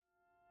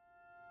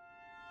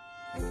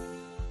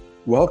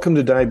Welcome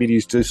to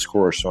Diabetes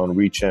Discourse on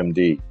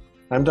ReachMD.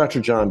 I'm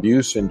Dr. John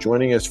Buse, and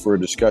joining us for a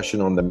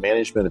discussion on the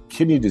management of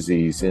kidney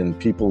disease in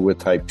people with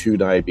type 2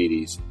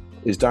 diabetes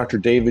is Dr.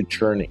 David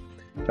Cherney.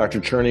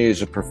 Dr. Cherney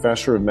is a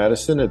professor of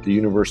medicine at the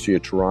University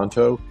of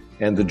Toronto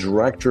and the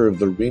director of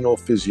the Renal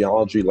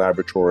Physiology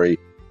Laboratory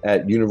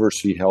at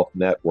University Health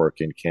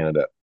Network in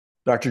Canada.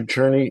 Dr.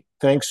 Cherney,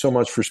 thanks so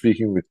much for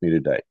speaking with me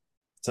today.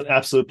 It's an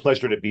absolute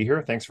pleasure to be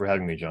here. Thanks for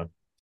having me, John.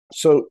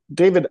 So,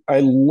 David,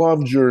 I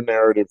loved your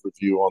narrative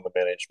review on the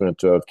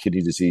management of kidney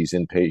disease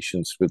in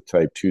patients with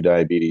type 2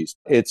 diabetes.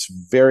 It's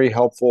very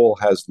helpful,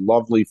 has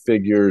lovely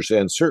figures,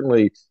 and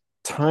certainly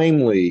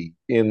timely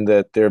in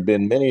that there have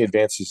been many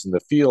advances in the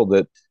field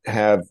that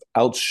have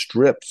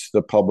outstripped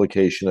the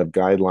publication of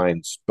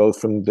guidelines, both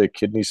from the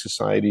kidney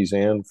societies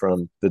and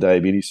from the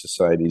diabetes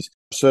societies.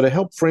 So to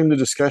help frame the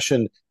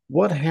discussion,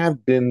 what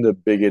have been the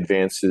big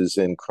advances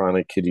in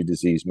chronic kidney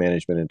disease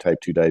management in type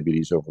 2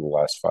 diabetes over the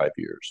last 5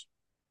 years?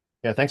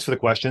 Yeah, thanks for the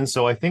question.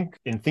 So I think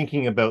in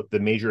thinking about the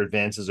major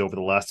advances over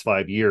the last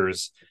 5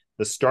 years,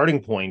 the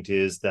starting point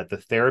is that the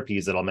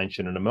therapies that I'll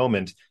mention in a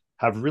moment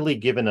have really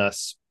given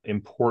us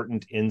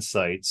important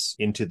insights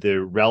into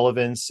the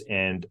relevance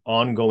and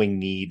ongoing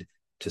need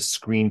to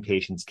screen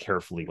patients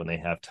carefully when they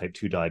have type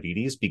 2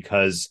 diabetes,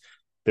 because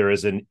there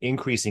is an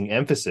increasing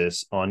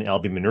emphasis on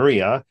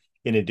albuminuria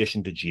in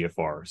addition to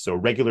GFR. So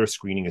regular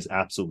screening is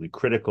absolutely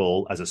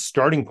critical as a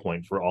starting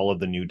point for all of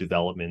the new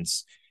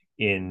developments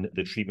in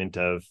the treatment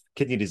of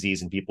kidney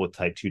disease in people with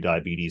type 2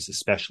 diabetes,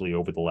 especially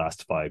over the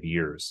last 5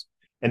 years.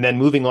 And then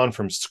moving on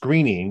from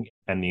screening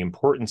and the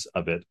importance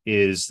of it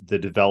is the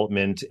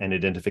development and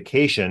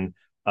identification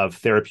of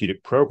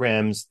therapeutic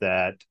programs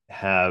that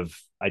have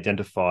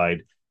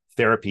identified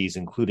therapies,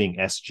 including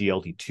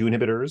SGLT2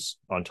 inhibitors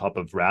on top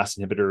of RAS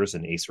inhibitors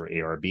and ACE or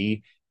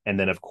ARB. And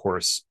then, of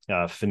course,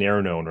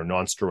 finerenone or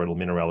non-steroidal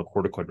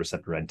mineralocorticoid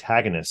receptor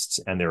antagonists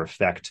and their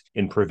effect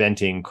in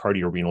preventing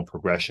cardiorenal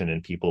progression in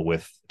people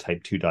with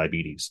type 2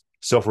 diabetes.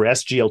 So for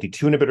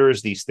SGLT2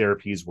 inhibitors, these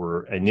therapies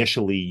were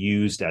initially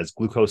used as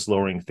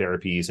glucose-lowering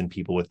therapies in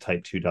people with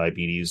type 2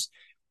 diabetes.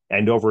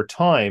 And over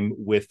time,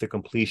 with the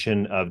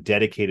completion of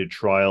dedicated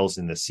trials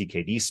in the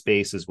CKD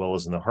space, as well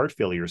as in the heart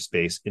failure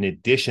space, in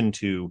addition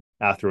to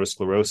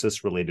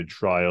atherosclerosis-related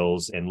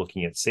trials and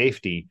looking at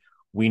safety,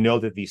 we know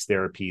that these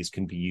therapies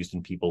can be used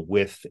in people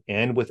with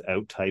and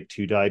without type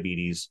 2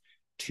 diabetes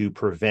to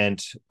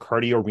prevent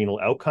cardiorenal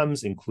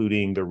outcomes,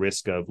 including the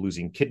risk of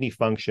losing kidney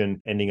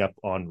function, ending up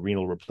on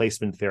renal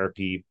replacement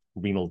therapy,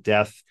 renal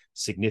death,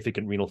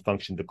 significant renal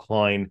function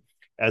decline,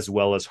 as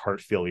well as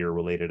heart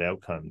failure-related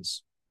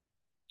outcomes.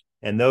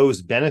 And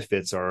those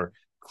benefits are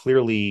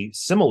clearly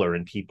similar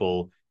in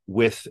people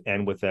with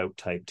and without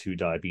type 2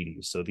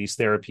 diabetes. So these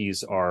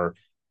therapies are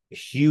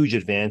huge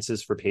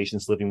advances for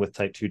patients living with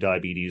type 2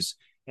 diabetes,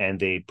 and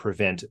they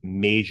prevent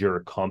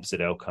major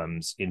composite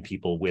outcomes in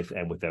people with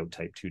and without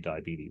type 2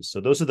 diabetes. So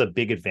those are the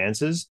big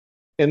advances.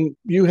 And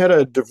you had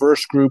a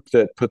diverse group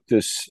that put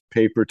this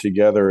paper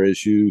together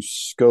as you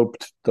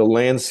scoped the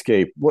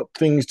landscape. What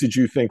things did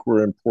you think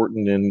were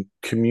important in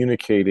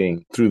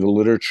communicating through the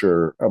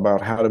literature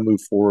about how to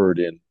move forward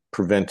in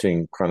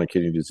preventing chronic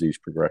kidney disease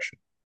progression?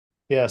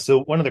 Yeah, so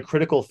one of the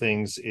critical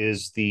things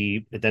is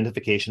the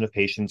identification of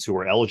patients who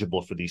are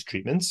eligible for these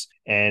treatments.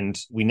 And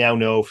we now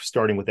know,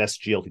 starting with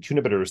SGLT2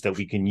 inhibitors, that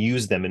we can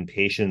use them in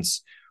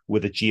patients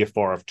with a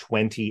GFR of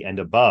 20 and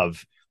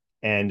above.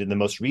 And in the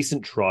most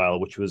recent trial,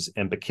 which was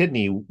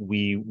EMPA-KIDNEY,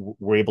 we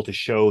were able to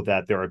show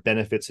that there are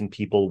benefits in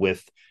people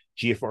with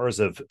GFRs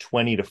of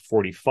 20 to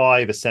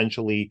 45,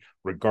 essentially,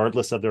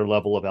 regardless of their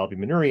level of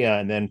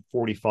albuminuria, and then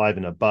 45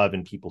 and above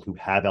in people who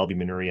have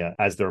albuminuria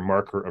as their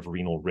marker of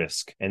renal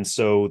risk. And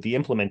so the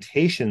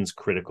implementation's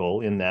critical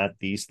in that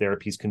these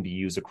therapies can be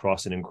used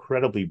across an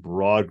incredibly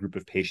broad group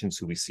of patients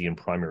who we see in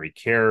primary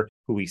care,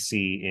 who we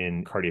see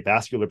in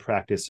cardiovascular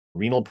practice,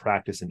 renal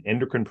practice, and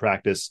endocrine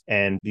practice.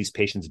 And these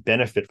patients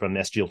benefit from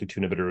SGLT2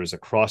 inhibitors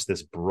across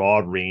this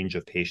broad range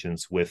of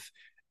patients with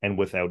and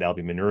without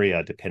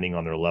albuminuria, depending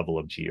on their level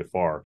of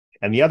GFR.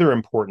 And the other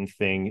important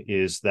thing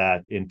is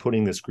that in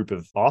putting this group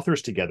of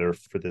authors together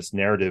for this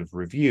narrative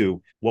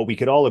review, what we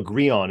could all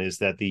agree on is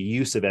that the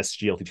use of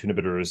SGLT2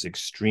 inhibitors is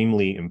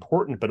extremely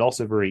important, but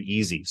also very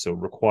easy. So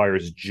it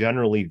requires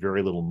generally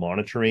very little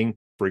monitoring.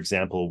 For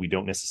example, we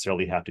don't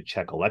necessarily have to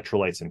check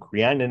electrolytes and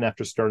creatinine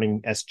after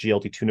starting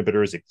SGLT2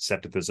 inhibitors,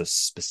 except if there's a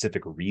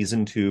specific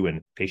reason to,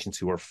 in patients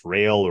who are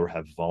frail or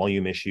have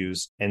volume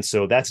issues. And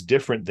so that's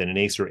different than an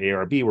ACE or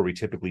ARB, where we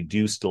typically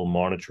do still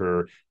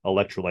monitor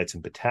electrolytes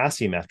and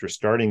potassium after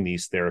starting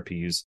these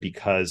therapies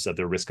because of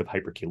the risk of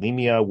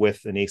hyperkalemia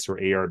with an ACE or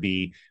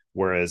ARB,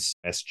 whereas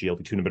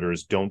SGLT2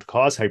 inhibitors don't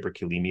cause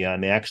hyperkalemia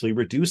and they actually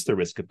reduce the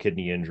risk of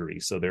kidney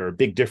injury. So there are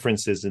big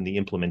differences in the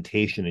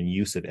implementation and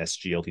use of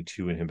SGLT2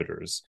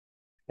 inhibitors.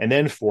 And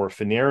then for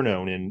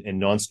finerenone and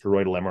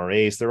non-steroidal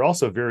MRAs, they're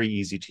also very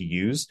easy to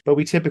use, but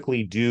we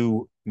typically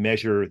do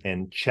measure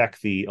and check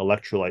the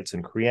electrolytes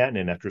and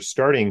creatinine after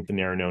starting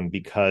finerenone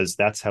because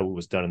that's how it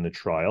was done in the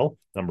trial,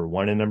 number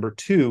one. And number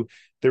two,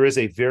 there is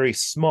a very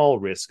small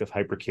risk of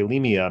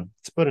hyperkalemia.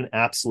 It's about an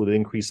absolute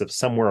increase of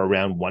somewhere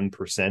around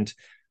 1%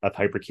 of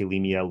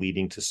hyperkalemia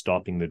leading to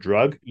stopping the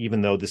drug.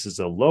 Even though this is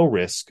a low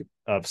risk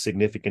of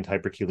significant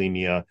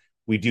hyperkalemia,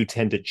 we do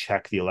tend to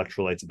check the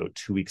electrolytes about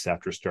 2 weeks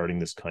after starting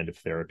this kind of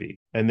therapy.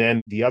 And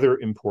then the other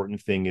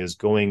important thing is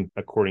going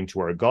according to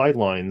our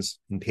guidelines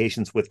in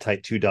patients with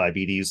type 2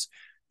 diabetes,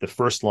 the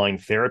first line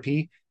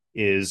therapy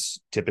is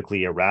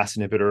typically a RAS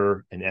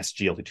inhibitor, an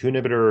SGLT2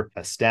 inhibitor,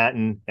 a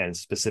statin, and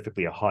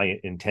specifically a high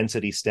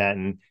intensity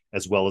statin,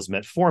 as well as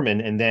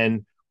metformin. And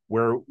then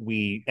where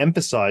we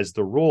emphasize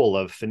the role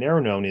of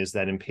finerenone is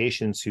that in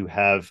patients who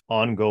have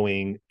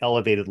ongoing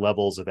elevated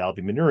levels of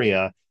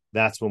albuminuria,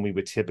 that's when we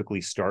would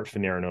typically start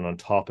finerenone on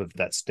top of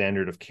that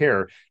standard of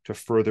care to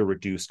further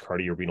reduce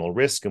cardiorenal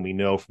risk. And we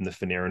know from the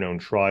finerenone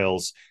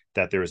trials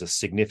that there is a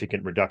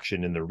significant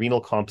reduction in the renal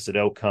composite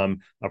outcome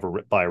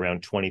by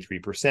around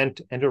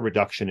 23% and a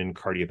reduction in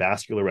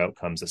cardiovascular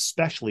outcomes,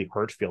 especially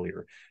heart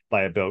failure,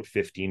 by about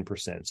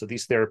 15%. So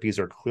these therapies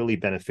are clearly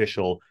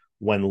beneficial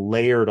when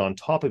layered on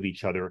top of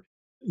each other.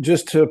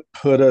 Just to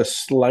put a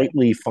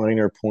slightly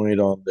finer point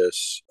on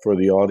this for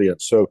the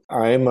audience. So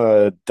I'm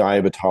a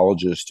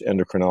diabetologist,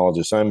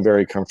 endocrinologist. I'm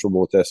very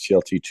comfortable with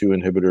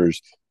SGLT2 inhibitors,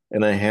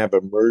 and I have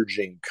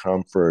emerging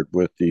comfort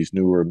with these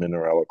newer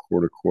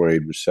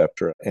mineralocorticoid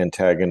receptor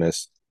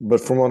antagonists.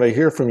 But from what I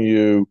hear from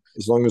you,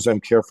 as long as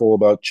I'm careful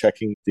about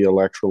checking the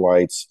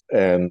electrolytes,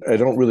 and I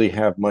don't really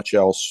have much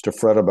else to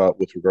fret about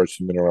with regards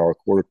to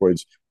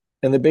mineralocorticoids,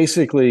 and then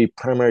basically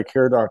primary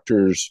care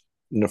doctors,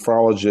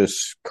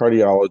 nephrologists,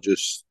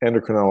 cardiologists,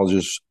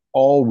 endocrinologists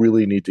all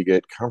really need to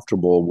get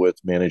comfortable with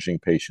managing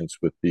patients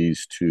with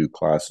these two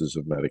classes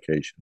of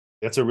medication.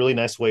 That's a really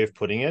nice way of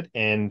putting it.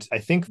 And I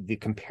think the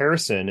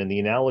comparison and the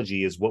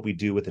analogy is what we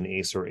do with an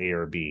ACE or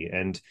ARB.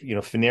 And,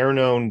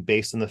 finerenone,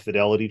 based on the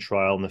Fidelity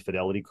trial and the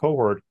Fidelity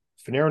cohort,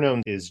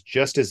 finerenone is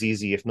just as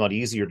easy, if not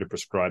easier, to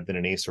prescribe than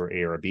an ACE or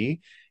ARB.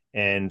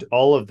 And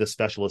all of the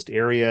specialist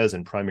areas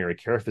and primary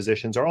care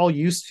physicians are all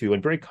used to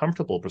and very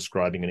comfortable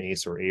prescribing an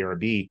ACE or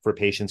ARB for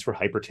patients for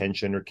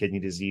hypertension or kidney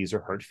disease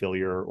or heart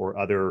failure or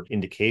other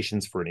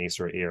indications for an ACE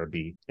or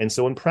ARB. And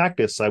so in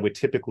practice, I would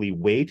typically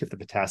wait if the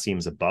potassium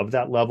is above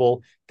that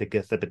level to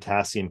get the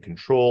potassium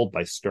controlled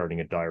by starting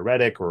a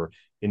diuretic or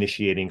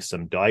initiating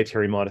some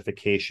dietary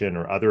modification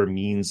or other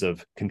means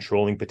of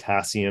controlling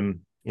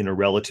potassium in a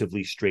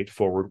relatively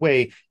straightforward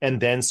way,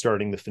 and then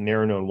starting the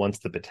finerenone once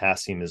the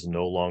potassium is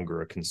no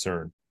longer a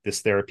concern.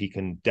 This therapy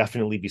can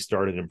definitely be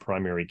started in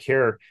primary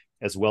care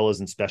as well as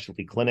in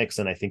specialty clinics,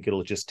 and I think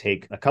it'll just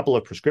take a couple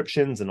of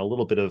prescriptions and a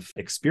little bit of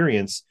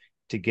experience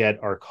to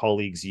get our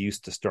colleagues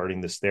used to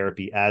starting this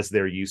therapy as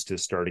they're used to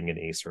starting an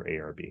ACE or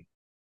ARB.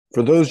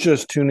 For those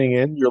just tuning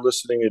in, you're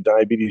listening to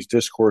Diabetes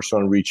Discourse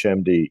on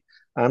ReachMD.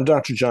 I'm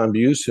Dr. John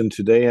Buse, and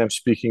today I'm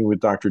speaking with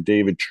Dr.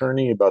 David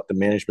Cherney about the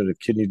management of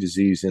kidney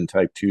disease in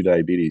type 2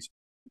 diabetes.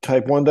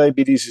 Type 1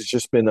 diabetes has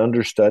just been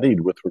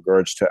understudied with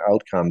regards to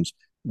outcomes.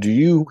 Do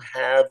you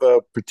have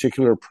a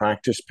particular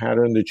practice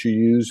pattern that you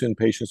use in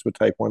patients with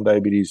type 1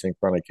 diabetes and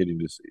chronic kidney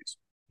disease?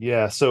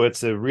 Yeah, so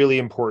it's a really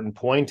important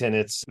point, and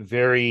it's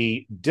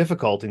very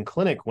difficult in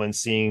clinic when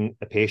seeing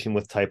a patient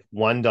with type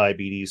 1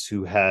 diabetes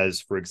who has,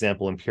 for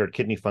example, impaired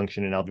kidney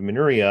function and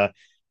albuminuria,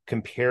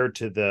 compared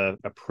to the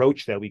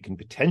approach that we can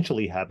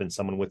potentially have in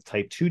someone with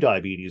type 2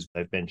 diabetes.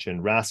 I've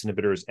mentioned RAS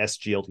inhibitors,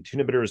 SGLT2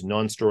 inhibitors,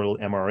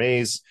 non-steroidal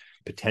MRAs,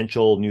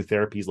 potential new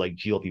therapies like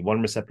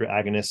GLP-1 receptor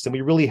agonists. And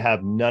we really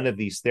have none of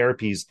these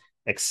therapies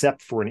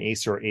except for an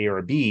ACE or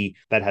ARB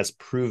that has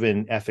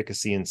proven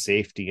efficacy and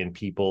safety in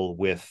people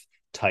with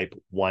type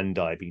 1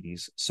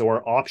 diabetes. So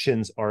our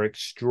options are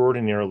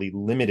extraordinarily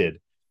limited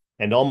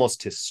and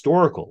almost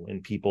historical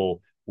in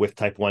people with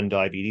type 1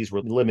 diabetes. We're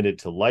limited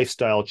to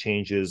lifestyle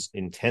changes,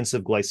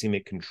 intensive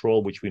glycemic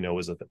control, which we know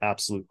is of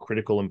absolute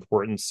critical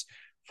importance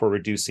for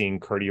reducing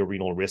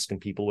cardiorenal risk in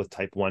people with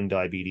type 1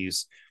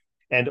 diabetes,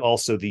 and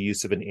also the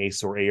use of an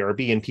ACE or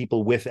ARB in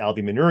people with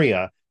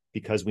albuminuria,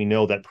 because we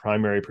know that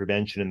primary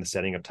prevention in the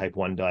setting of type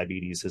 1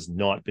 diabetes has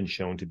not been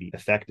shown to be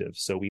effective.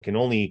 So we can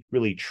only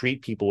really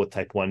treat people with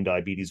type 1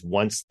 diabetes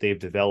once they've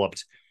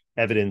developed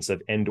evidence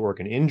of end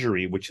organ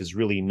injury, which is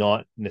really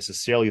not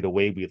necessarily the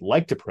way we'd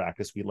like to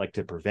practice. We'd like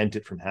to prevent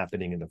it from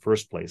happening in the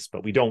first place,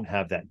 but we don't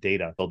have that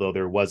data. Although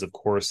there was, of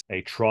course,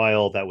 a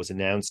trial that was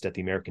announced at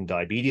the American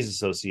Diabetes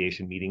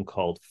Association meeting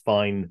called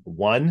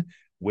FINE-1,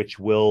 which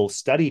will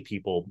study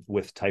people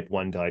with type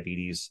 1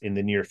 diabetes in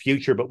the near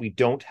future, but we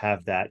don't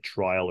have that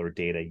trial or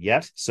data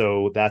yet.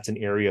 So that's an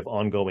area of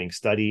ongoing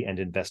study and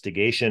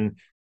investigation.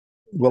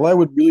 Well, I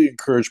would really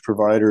encourage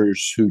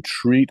providers who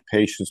treat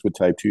patients with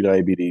type 2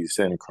 diabetes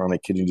and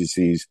chronic kidney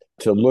disease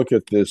to look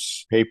at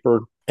this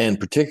paper and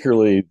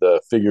particularly the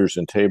figures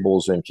and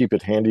tables and keep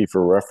it handy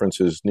for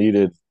references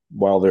needed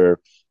while they're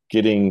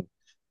getting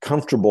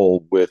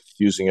comfortable with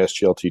using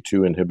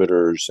SGLT2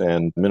 inhibitors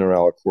and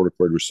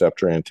mineralocorticoid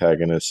receptor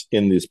antagonists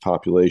in this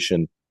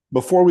population.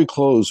 Before we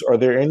close, are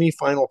there any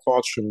final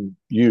thoughts from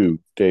you,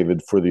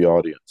 David, for the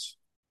audience?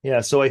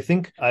 Yeah, so I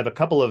think I have a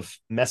couple of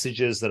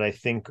messages that I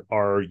think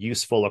are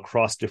useful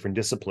across different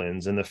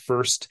disciplines. And the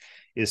first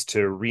is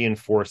to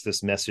reinforce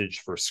this message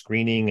for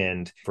screening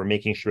and for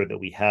making sure that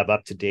we have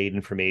up-to-date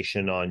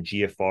information on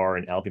GFR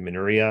and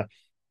albuminuria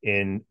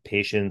in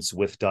patients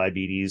with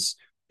diabetes,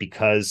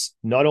 because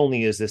not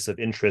only is this of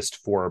interest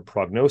for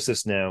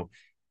prognosis now,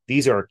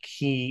 these are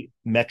key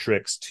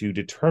metrics to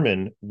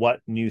determine what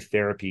new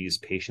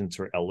therapies patients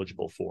are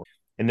eligible for.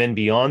 And then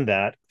beyond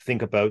that,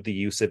 think about the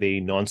use of a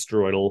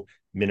non-steroidal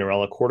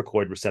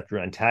mineralocorticoid receptor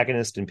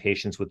antagonist in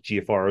patients with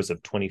GFRs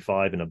of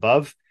 25 and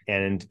above,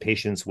 and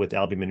patients with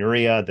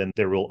albuminuria. Then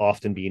there will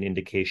often be an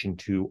indication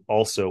to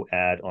also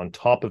add on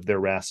top of their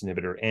RAS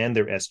inhibitor and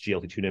their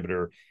SGLT2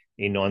 inhibitor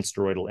a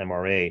non-steroidal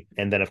MRA.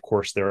 And then, of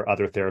course, there are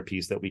other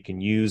therapies that we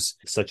can use,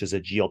 such as a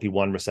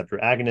GLP-1 receptor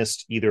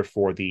agonist, either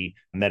for the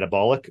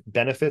metabolic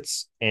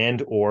benefits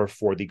and or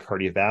for the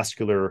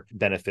cardiovascular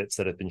benefits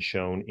that have been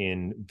shown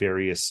in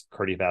various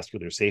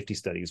cardiovascular safety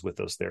studies with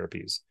those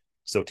therapies.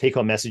 So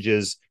take-home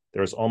messages,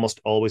 there's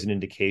almost always an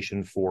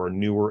indication for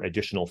newer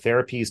additional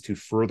therapies to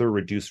further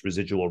reduce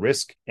residual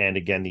risk. And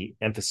again, the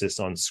emphasis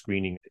on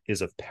screening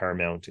is of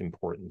paramount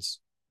importance.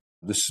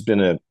 This has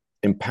been an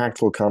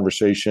impactful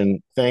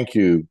conversation. Thank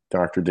you,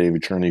 Dr.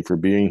 David Cherney, for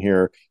being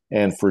here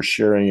and for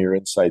sharing your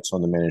insights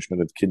on the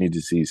management of kidney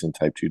disease and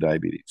type 2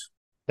 diabetes.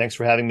 Thanks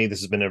for having me.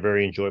 This has been a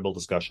very enjoyable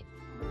discussion.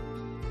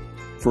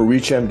 For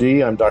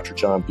ReachMD, I'm Dr.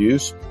 John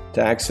Buse.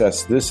 To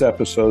access this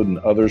episode and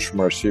others from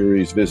our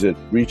series, visit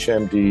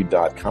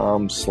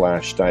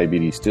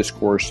reachmd.com/diabetes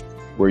discourse,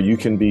 where you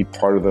can be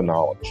part of the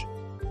knowledge.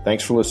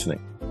 Thanks for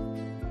listening.